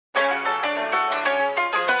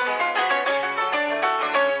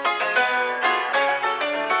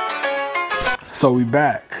So we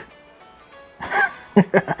back.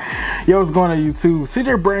 Yo, what's going on YouTube?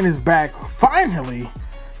 Ceejaybrand is back finally,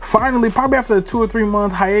 probably after a 2 or 3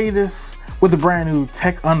 month hiatus with a brand new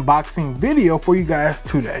tech unboxing video for you guys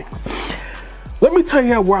today. Let me tell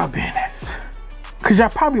you where I've been at, cause y'all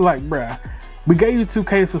probably like, bruh, we gave you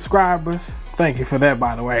 2K subscribers. Thank you for that,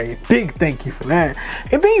 by the way. Big thank you for that.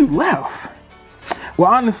 And then you left.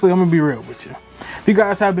 Well, honestly, I'm gonna be real with you. If you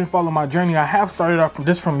guys have been following my journey, I have started off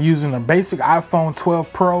from using a basic iPhone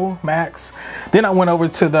 12 Pro Max. Then I went over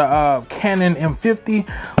to the Canon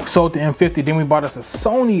M50, sold the M50. Then we bought us a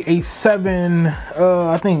Sony A7,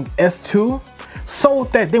 I think S2.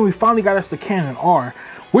 Sold that. Then we finally got us the Canon R,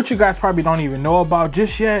 which you guys probably don't even know about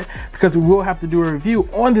just yet, because we will have to do a review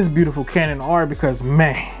on this beautiful Canon R because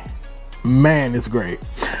man, it's great.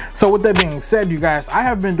 So with that being said, you guys, I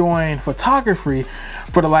have been doing photography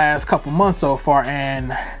for the last couple months so far,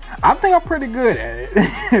 and I think I'm pretty good at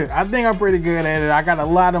it. I got a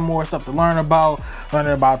lot of more stuff to learn about,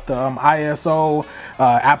 learning about the ISO,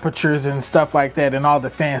 apertures and stuff like that, and all the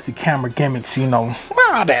fancy camera gimmicks, you know,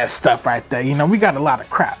 all that stuff right there. You know, we got a lot of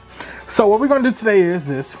crap. So what we're gonna do today is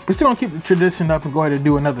this. We're still gonna keep the tradition up and go ahead and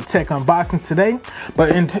do another tech unboxing today.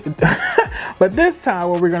 But but this time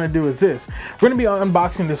what we're gonna do is this. We're gonna be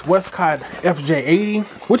unboxing this Westcott FJ80,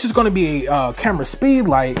 which is gonna be a camera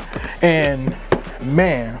speedlight. And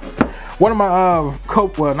man, one of my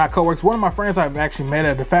one of my friends I've actually met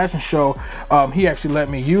at the fashion show, he actually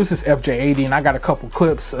let me use this FJ80, and I got a couple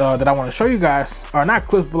clips that I want to show you guys, or not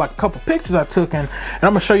clips, but like a couple pictures I took, and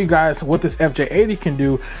I'm gonna show you guys what this FJ80 can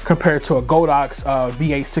do compared to a Godox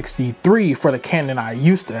V863 for the Canon I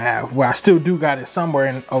used to have. Well, I still do got it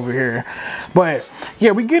somewhere over here, but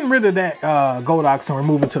yeah, we're getting rid of that Godox and we're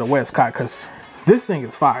moving to the Westcott because this thing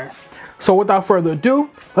is fire. So without further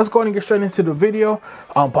ado, let's go ahead and get straight into the video.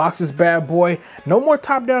 Unbox this bad boy. No more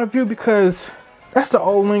top-down view because that's the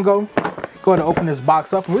old lingo. Go ahead and open this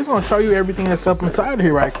box up, and we're just gonna show you everything that's up inside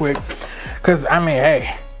here right quick. Cause I mean,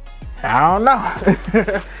 hey, I don't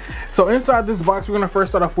know. So inside this box, we're gonna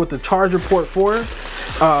first start off with the charger port for it.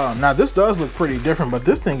 Now this does look pretty different, but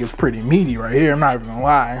this thing is pretty meaty right here, I'm not even gonna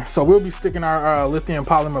lie. So we'll be sticking our lithium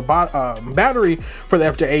polymer battery for the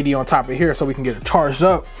FJ80 on top of here so we can get it charged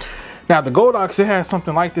up. Now the Godox, it has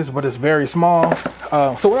something like this, but it's very small.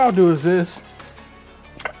 So what I'll do is this.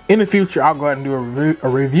 In the future, I'll go ahead and do a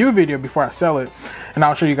review video before I sell it, and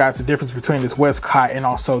I'll show you guys the difference between this Westcott and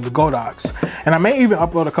also the Godox. And I may even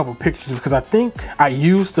upload a couple pictures because I think I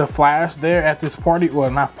used the flash there at this party,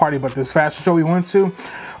 well, not party, but this fashion show we went to.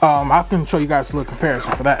 I can show you guys a little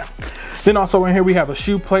comparison for that. Then also in here we have a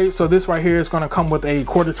shoe plate. So this right here is going to come with a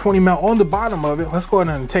 1/4 mount on the bottom of it. Let's go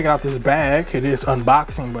ahead and take out this bag. It is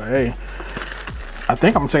unboxing, but hey, I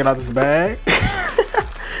think I'm taking out this bag.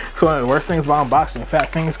 It's one of the worst things about unboxing. Fat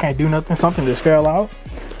fingers can't do nothing. Something just fell out.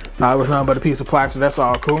 It was nothing but a piece of plastic. That's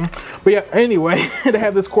all cool. But yeah, anyway, they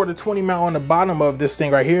have this 1/20 mount on the bottom of this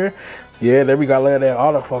thing right here. Yeah, there we got that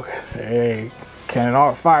autofocus. Hey, Canon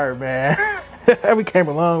R fire, man. We came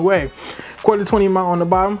a long way. 1/20 mount on the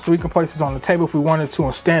bottom, so we can place this on the table if we wanted to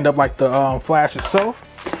and stand up like the flash itself.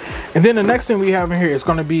 And then the next thing we have in here is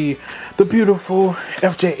going to be the beautiful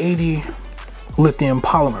FJ80 lithium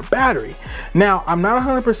polymer battery. Now I'm not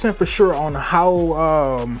 100% for sure on how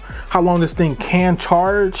long this thing can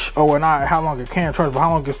charge, or not how long it can charge, but how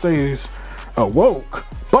long it stays awoke.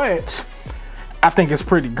 But I think it's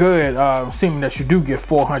pretty good, seeming that you do get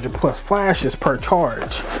 400 plus flashes per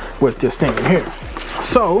charge with this thing in here.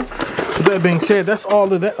 So with that being said, that's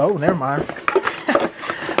all of that. Oh, never mind.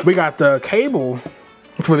 We got the cable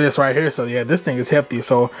for this right here. So yeah, this thing is hefty.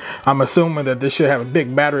 So I'm assuming that this should have a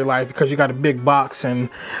big battery life because you got a big box, and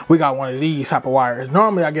we got one of these type of wires.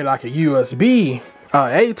 Normally I get like a USB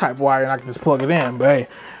A type wire and I can just plug it in, but hey,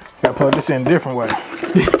 gotta plug this in a different way.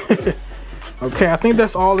 Okay, I think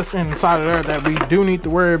that's all that's inside of there that we do need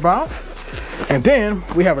to worry about. And then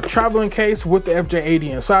we have a traveling case with the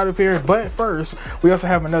FJ80 inside of here. But first, we also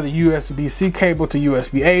have another USB-C cable to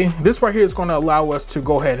USB-A. This right here is going to allow us to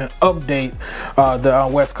go ahead and update the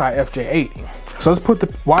Westcott FJ80. So let's put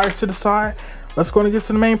the wires to the side. Let's go and get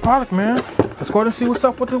to the main product, man. Let's go ahead and see what's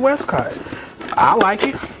up with the Westcott. I like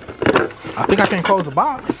it. I think I can close the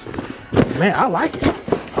box. Man, I like it.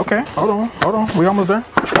 Okay, hold on. We almost there.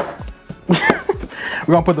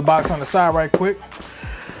 We're gonna put the box on the side right quick.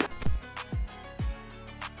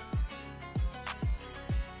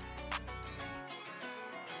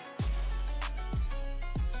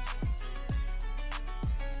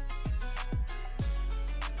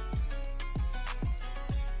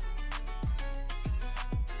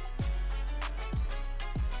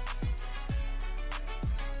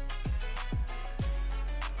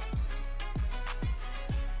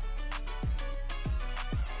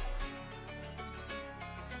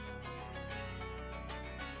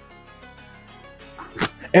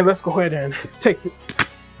 And let's go ahead and take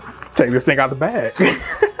this thing out of the bag.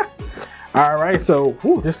 All right, so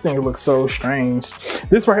this thing looks so strange.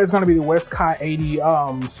 This right here is going to be the Westcott 80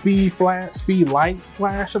 Speedlight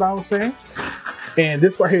flash, that I would say. And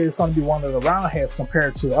this right here is going to be one of the round heads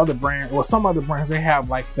compared to the other brand. Well, some other brands, they have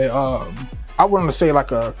like the I wouldn't say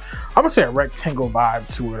like I would say a rectangle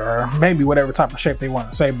vibe to it, or maybe whatever type of shape they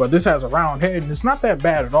want to say. But this has a round head, and it's not that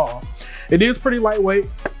bad at all. It is pretty lightweight.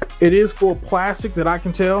 It is full plastic that I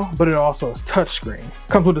can tell, but it also is touchscreen.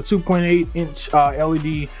 Comes with a 2.8-inch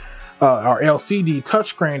LED or LCD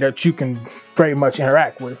touchscreen that you can very much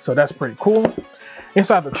interact with, so that's pretty cool.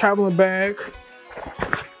 Inside the traveling bag,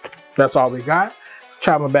 that's all we got.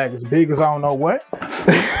 Traveling bag is big as I don't know what.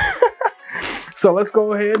 So let's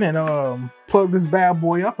go ahead and plug this bad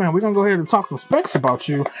boy up, and we're gonna go ahead and talk some specs about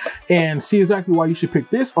you and see exactly why you should pick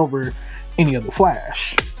this over any other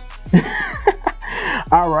flash.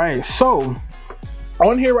 All right, so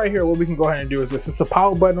on here right here, what we can go ahead and do is this. It's a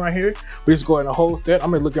power button right here. We just go ahead and hold that. I'm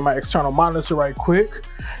gonna look at my external monitor right quick.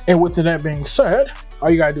 And with that being said, all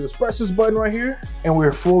you gotta do is press this button right here, and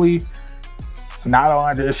we're fully not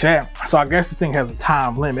on this yet. So I guess this thing has a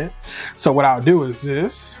time limit. So what I'll do is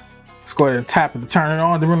this. Let's go ahead and tap it to turn it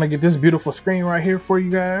on. Then we're gonna get this beautiful screen right here for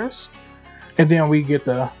you guys. And then we get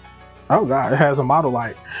the, oh God, it has a model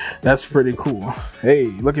light. That's pretty cool. Hey,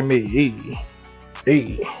 look at me. Hey,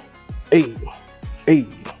 hey, hey. Hey.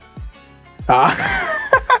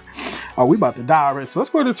 Oh, we about to die already. So let's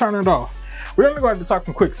go ahead and turn it off. We're gonna go ahead and talk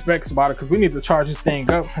some quick specs about it because we need to charge this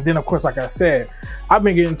thing up. And then of course, like I said, I've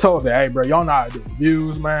been getting told that, hey bro, y'all know how to do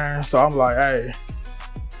reviews, man. So I'm like, hey,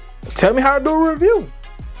 tell me how to do a review.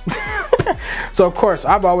 So of course,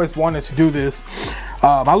 I've always wanted to do this.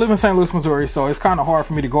 I live in St. Louis, Missouri, so it's kind of hard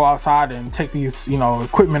for me to go outside and take these,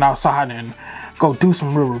 equipment outside and go do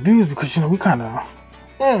some real reviews because, we kind of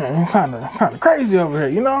crazy over here,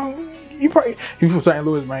 You probably, if you're from St.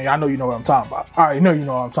 Louis, man, I know you know what I'm talking about. I already know you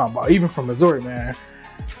know what I'm talking about. Even from Missouri, man.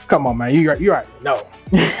 Come on, man, you already know.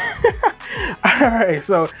 All right,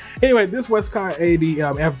 so anyway, this Westcott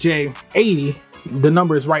FJ80, the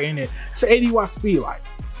number is right in it. It's an 80-watt Speedlight.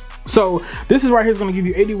 So this is right here is going to give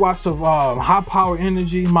you 80 watts of high power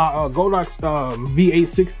energy. My Godox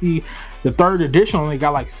V860, the third edition, only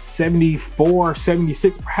got like 74,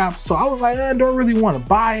 76 perhaps. So I was like, I don't really want to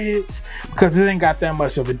buy it because it ain't got that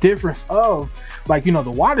much of a difference of like, the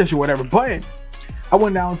wattage or whatever. But I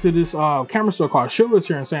went down to this camera store called Schiller's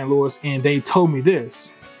here in St. Louis, and they told me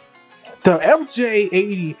this. The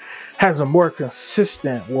FJ80 has a more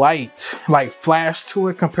consistent light, like flash to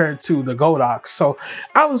it compared to the Godox. So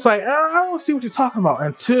I was like, I don't see what you're talking about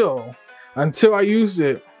until I used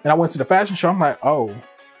it and I went to the fashion show. I'm like, oh,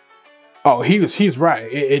 he's right.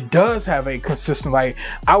 It does have a consistent light.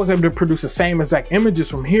 I was able to produce the same exact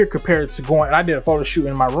images from here compared to going. I did a photo shoot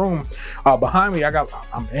in my room. Behind me,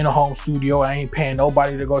 I'm in a home studio. I ain't paying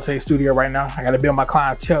nobody to go to the studio right now. I got to build my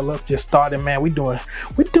clientele up. Just started, man. We doing a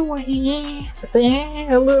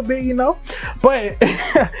little bit, But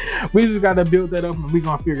we just got to build that up and we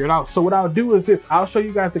gonna figure it out. So what I'll do is this. I'll show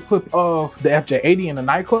you guys a clip of the FJ80 in the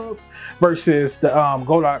nightclub versus the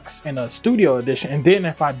Godox in a studio edition. And then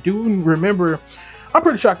if I do remember, I'm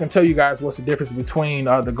pretty sure I can tell you guys what's the difference between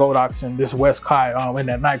the Godox and this Westcott in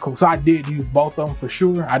that nightclub. So I did use both of them for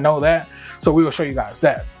sure. I know that. So we will show you guys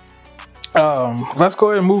that. Let's go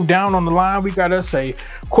ahead and move down on the line. We got us a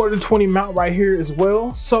 1/4-20 mount right here as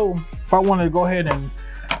well. So if I wanted to go ahead and,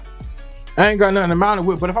 I ain't got nothing to mount it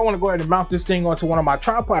with, but if I want to go ahead and mount this thing onto one of my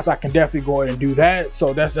tripods, I can definitely go ahead and do that.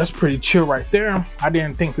 So that's pretty chill right there. I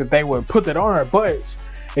didn't think that they would put that on it, but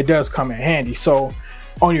it does come in handy. So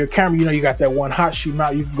on your camera, you got that one hot shoe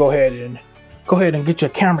mount. You can go ahead and get your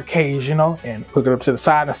camera cage, and hook it up to the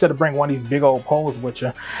side instead of bringing one of these big old poles with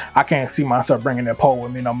you. I can't see myself bringing that pole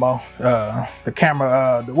with me no more. The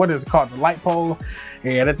camera, what is it called? The light pole.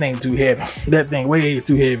 Yeah, that thing too heavy. That thing way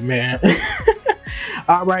too heavy, man.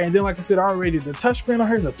 All right, and then like I said already, the touchscreen on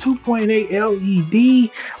here is a 2.8 LED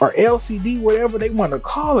or LCD, whatever they want to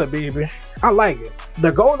call it, baby. I like it.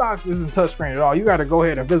 The Godox isn't touchscreen at all. You got to go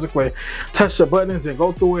ahead and physically touch the buttons and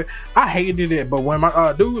go through it. I hated it, but when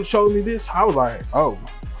my dude showed me this, I was like, oh,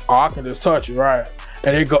 I can just touch it, right?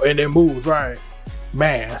 And it moves, right?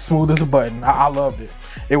 Man, smooth as a button. I loved it.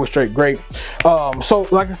 It was straight great. So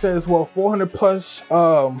like I said as well, 400 plus,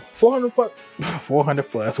 400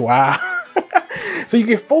 plus, wow. So you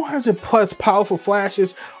get 400 plus powerful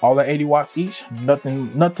flashes, all at 80 watts each.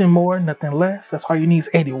 Nothing more, nothing less. That's all you need is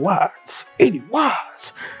 80 watts. 80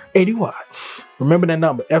 watts. 80 watts. Remember that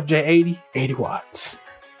number, FJ80, 80 watts.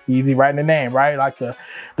 Easy writing the name, right? Like the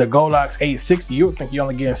Godox 860, you would think you're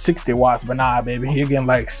only getting 60 watts, but nah, baby, you're getting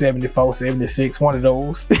like 74, 76, one of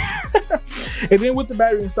those. And then with the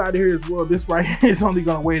battery inside of here as well, this right here is only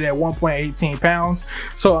gonna weigh that 1.18 pounds.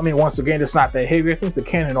 So I mean, once again, it's not that heavy. I think the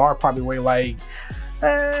Canon R probably weigh like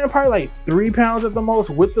probably like 3 pounds at the most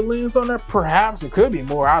with the lens on there. Perhaps it could be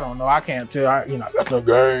more, I don't know, I can't tell. I got the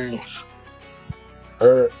gains.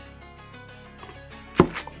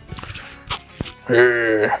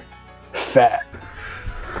 Fat.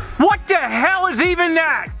 What the hell is even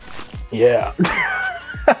that? Yeah.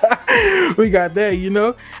 We got that, you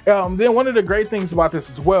know. Then one of the great things about this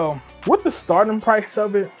as well, with the starting price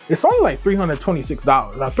of it, it's only like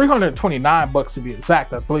 $326, like 329 bucks to be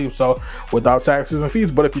exact, I believe, so without taxes and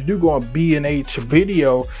fees. But if you do go on B&H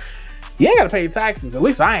Video, you ain't gotta pay taxes. At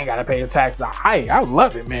least I ain't gotta pay the taxes. I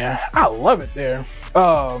love it, man. I love it there.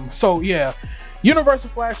 So yeah, universal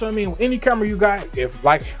flash. I mean, any camera you got, if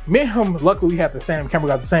like me and him, luckily we have the same camera. We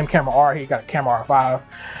got the same camera R. He got a camera R5.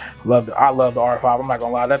 I love the R5. I'm not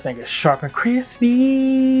gonna lie, that thing is sharp and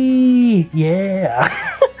crispy. Yeah.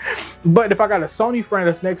 But if I got a Sony friend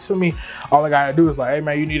that's next to me, all I gotta do is like, hey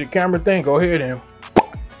man, you need a camera thing, go ahead and.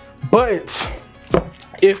 But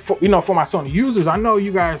if for my Sony users, I know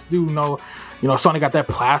you guys do know, Sony got that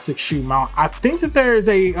plastic shoe mount. I think that there is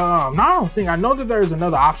a I know that there is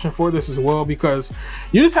another option for this as well, because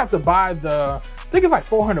you just have to buy the, I think it's like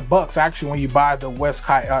 400 bucks actually when you buy the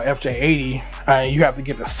Westcott FJ80, and you have to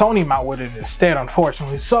get the Sony mount with it instead,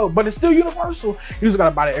 unfortunately. So, but it's still universal. You just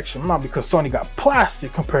gotta buy the extra mount because Sony got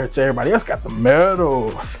plastic compared to everybody else got the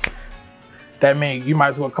metals. That means you might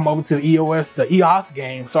as well come over to the EOS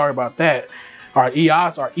game. Sorry about that. Or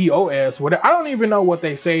EOS or EOS, whatever. I don't even know what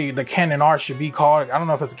they say the Canon R should be called. I don't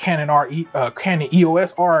know if it's a Canon R, Canon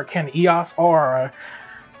EOS or a Canon EOS or a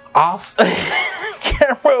OS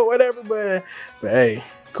camera or whatever, but hey,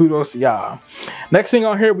 kudos to y'all. Next thing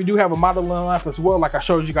on here, we do have a modeling lamp as well, like I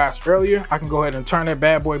showed you guys earlier. I can go ahead and turn that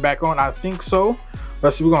bad boy back on. I think so.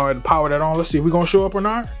 Let's see, we're gonna power that on. Let's see if we're gonna show up or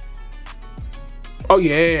not. Oh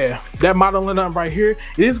yeah, that modeling lamp right here,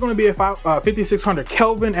 it is going to be a 5600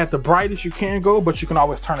 Kelvin at the brightest you can go, but you can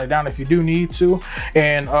always turn it down if you do need to.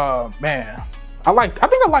 And man, I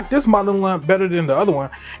think I like this modeling lamp better than the other one.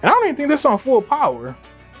 And I don't even think this on full power.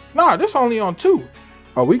 Nah, this only on 2.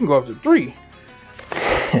 Oh, we can go up to 3.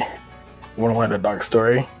 Wanna learn the dark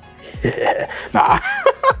story? Nah.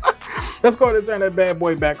 Let's go ahead and turn that bad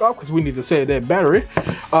boy back off because we need to save that battery.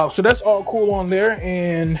 So that's all cool on there.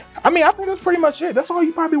 And I mean, I think that's pretty much it. That's all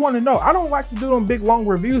you probably want to know. I don't like to do them big long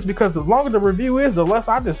reviews because the longer the review is, the less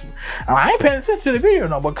I ain't paying attention to the video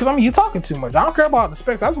no more, because I mean, you're talking too much. I don't care about the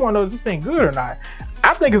specs. I just want to know is this thing good or not.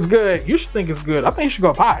 I think it's good. You should think it's good. I think you should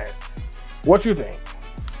go buy it. What you think?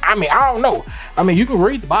 I mean, I don't know. I mean, you can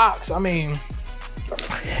read the box. I mean,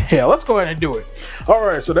 yeah, let's go ahead and do it. All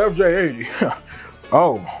right, so the FJ80.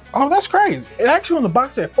 Oh, that's crazy. It actually on the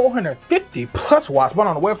box said 450 plus watts, but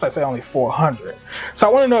on the website say only 400. So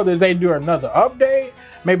I want to know, did they do another update?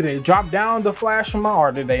 Maybe they dropped down the flash amount,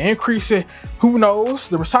 or did they increase it? Who knows?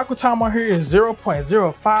 The recycle time on here is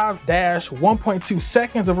 0.05-1.2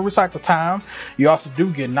 seconds of a recycle time. You also do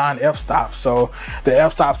get 9 f-stops. So the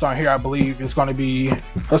f-stops on here, I believe, is going to be,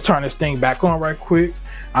 let's turn this thing back on right quick.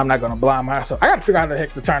 I'm not gonna blind myself. I gotta figure out how the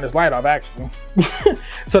heck to turn this light off actually.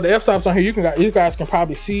 So the f-stops on here, you guys can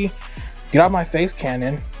probably see. Get out of my face,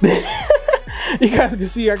 Canon. You guys can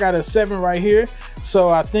see I got a 7 right here. So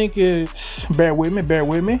I think it's, bear with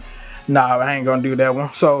me. Nah, I ain't gonna do that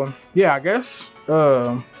one. So yeah, I guess.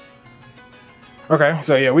 Okay,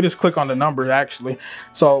 so yeah, we just click on the numbers actually.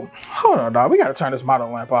 So hold on, dog. We gotta turn this model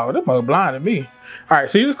lamp off. This mother blinded me. All right,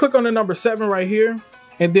 so you just click on the number 7 right here.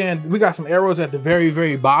 And then we got some arrows at the very,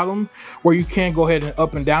 very bottom where you can go ahead and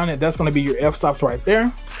up and down it. That's going to be your f-stops right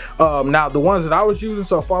there. Now, the ones that I was using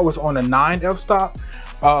so far was on a 9 f-stop.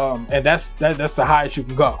 And that's the highest you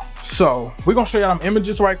can go. So we're going to show you some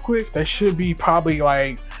images right quick. They should be probably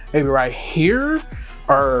like maybe right here,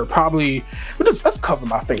 or probably, let's cover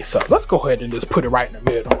my face up. Let's go ahead and just put it right in the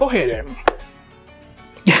middle. Go ahead and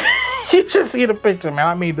you should see the picture, man.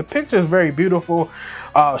 I mean, the picture is very beautiful.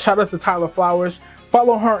 Shout out to Tyler Flowers.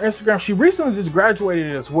 Follow her on Instagram. She recently just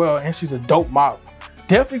graduated as well, and she's a dope model.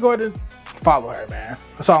 Definitely go ahead and follow her, man.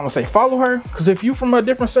 That's all I'm gonna say. Follow her, because if you from a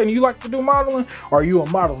different state and you like to do modeling, or you a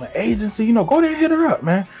modeling agency, go ahead and hit her up,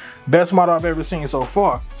 man. Best model I've ever seen so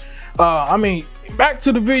far. I mean, back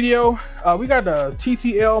to the video. We got the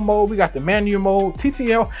TTL mode. We got the manual mode.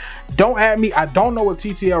 TTL, don't add me. I don't know what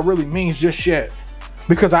TTL really means just yet.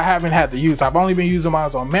 because I haven't had to use. I've only been using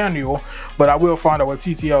mine on manual, but I will find out what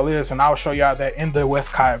TTL is, and I'll show y'all that in the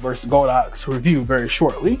Westcott versus Godox review very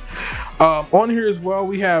shortly. On here as well,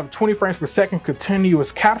 we have 20 frames per second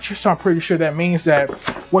continuous capture, so I'm pretty sure that means that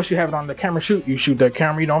once you have it on the camera shoot, you shoot that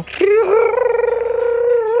camera, you don't,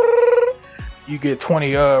 you get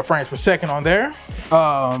 20 frames per second on there.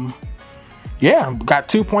 Yeah, got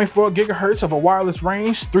 2.4 gigahertz of a wireless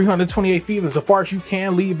range, 328 feet is as far as you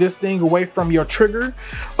can leave this thing away from your trigger.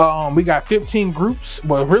 We got 15 groups,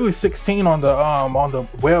 well really 16 on the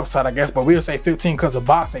website, I guess, but we'll say 15 because the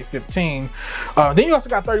box say 15. Then you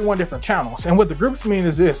also got 31 different channels, and what the groups mean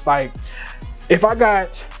is this: like, if I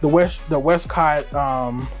got the Westcott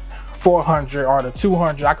 400 or the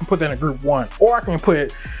 200, I can put that in group 1, or I can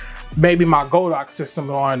put maybe my Godox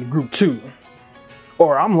system on group 2.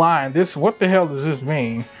 Or I'm lying. This, what the hell does this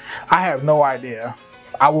mean? I have no idea.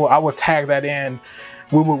 I will tag that in.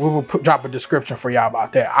 We will drop a description for y'all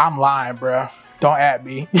about that. I'm lying, bruh. Don't add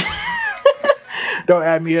me. Don't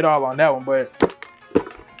add me at all on that one. But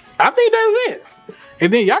I think that's it.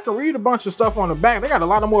 And then y'all can read a bunch of stuff on the back. They got a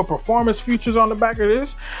lot of more performance features on the back of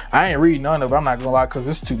this. I ain't read none of it, I'm not gonna lie, because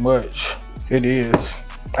it's too much. It is.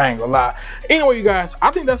 I ain't gonna lie. Anyway, you guys, I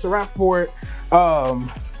think that's a wrap for it.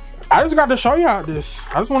 I just got to show y'all this.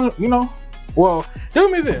 I just want to, you know, well, do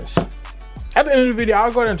me this. At the end of the video,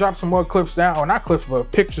 I'll go ahead and drop some more clips down, or not clips, but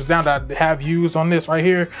pictures down that I have used on this right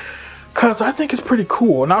here, because I think it's pretty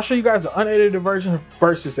cool. And I'll show you guys the unedited version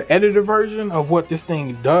versus the edited version of what this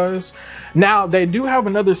thing does. Now, they do have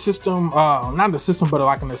another system, not the system, but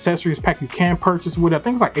like an accessories pack you can purchase with it. I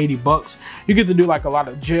think it's like 80 bucks. You get to do like a lot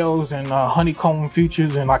of gels and honeycomb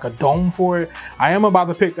features and like a dome for it. I am about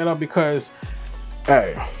to pick that up because,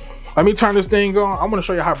 hey, let me turn this thing on. I'm gonna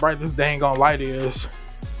show you how bright this dang on light is.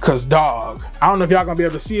 Cause dog, I don't know if y'all gonna be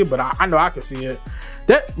able to see it, but I know I can see it.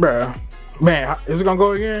 That, bruh, man, is it gonna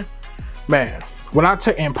go again? Man, when I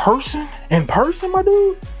take in person, my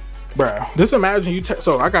dude, bruh, just imagine you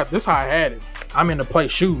so I got this how I had it. I'm in the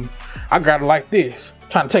place shooting. I got it like this,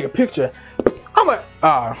 trying to take a picture. I'm like,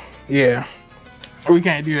 yeah. We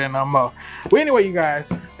can't do that no more. But anyway, you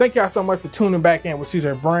guys, thank y'all so much for tuning back in with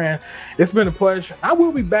Ceejaybrand. It's been a pleasure. I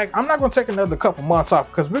will be back. I'm not going to take another couple months off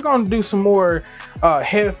because we're going to do some more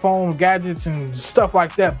headphone gadgets and stuff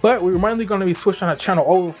like that. But we're mainly going to be switching our channel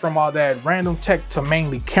over from all that random tech to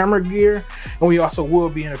mainly camera gear. And we also will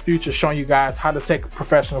be in the future showing you guys how to take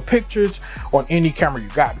professional pictures on any camera you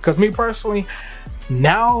got. Because me personally,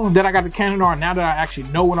 now that I got the Canon on, now that I actually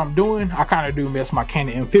know what I'm doing, I kind of do miss my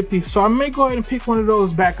Canon M50. So I may go ahead and pick one of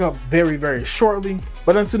those back up very, very shortly.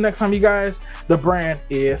 But until next time, you guys, the brand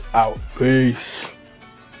is out. Peace.